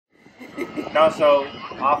No, so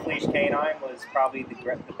off-leash canine was probably the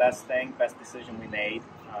best decision we made,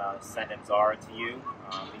 sending Zahra to you.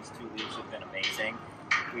 These 2 weeks have been amazing.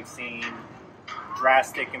 We've seen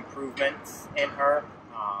drastic improvements in her,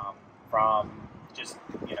 from just,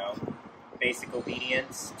 basic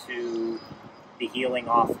obedience to the healing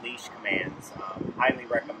off-leash commands. Highly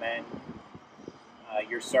recommend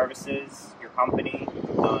your services, your company.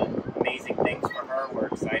 You've done amazing things for her. We're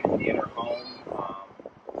excited to get her home,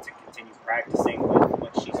 to continue practicing with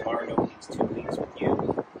what she's learned over these 2 weeks with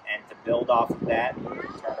you, and to build off of that and turn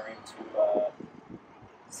her into,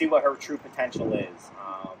 see what her true potential is.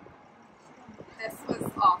 This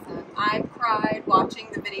was awesome. I cried watching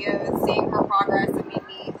the videos, seeing her progress. It made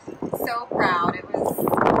me so proud.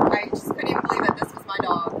 I just couldn't even believe that this was my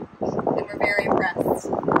dog, and we're very impressed.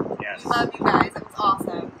 Yes. We love you guys. It was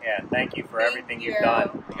awesome. Yeah, thank you for everything you've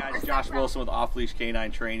done. Hey guys, Josh Wilson with Off Leash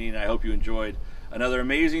Canine Training, and I hope you enjoyed another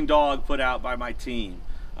amazing dog put out by my team.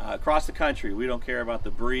 Across the country, we don't care about the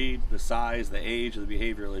breed, the size, the age, or the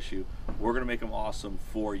behavioral issue. We're going to make them awesome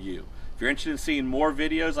for you. If you're interested in seeing more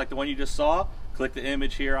videos like the one you just saw, click the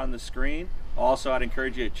image here on the screen. Also, I'd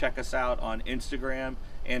encourage you to check us out on Instagram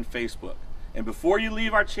and Facebook. And before you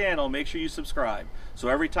leave our channel, make sure you subscribe. So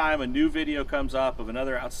every time a new video comes up of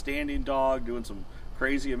another outstanding dog doing some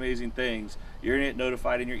crazy, amazing things, you're going to get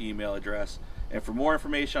notified in your email address. And for more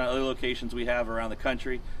information on other locations we have around the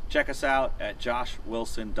country, check us out at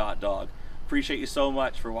joshwilson.dog. Appreciate you so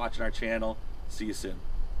much for watching our channel. See you soon.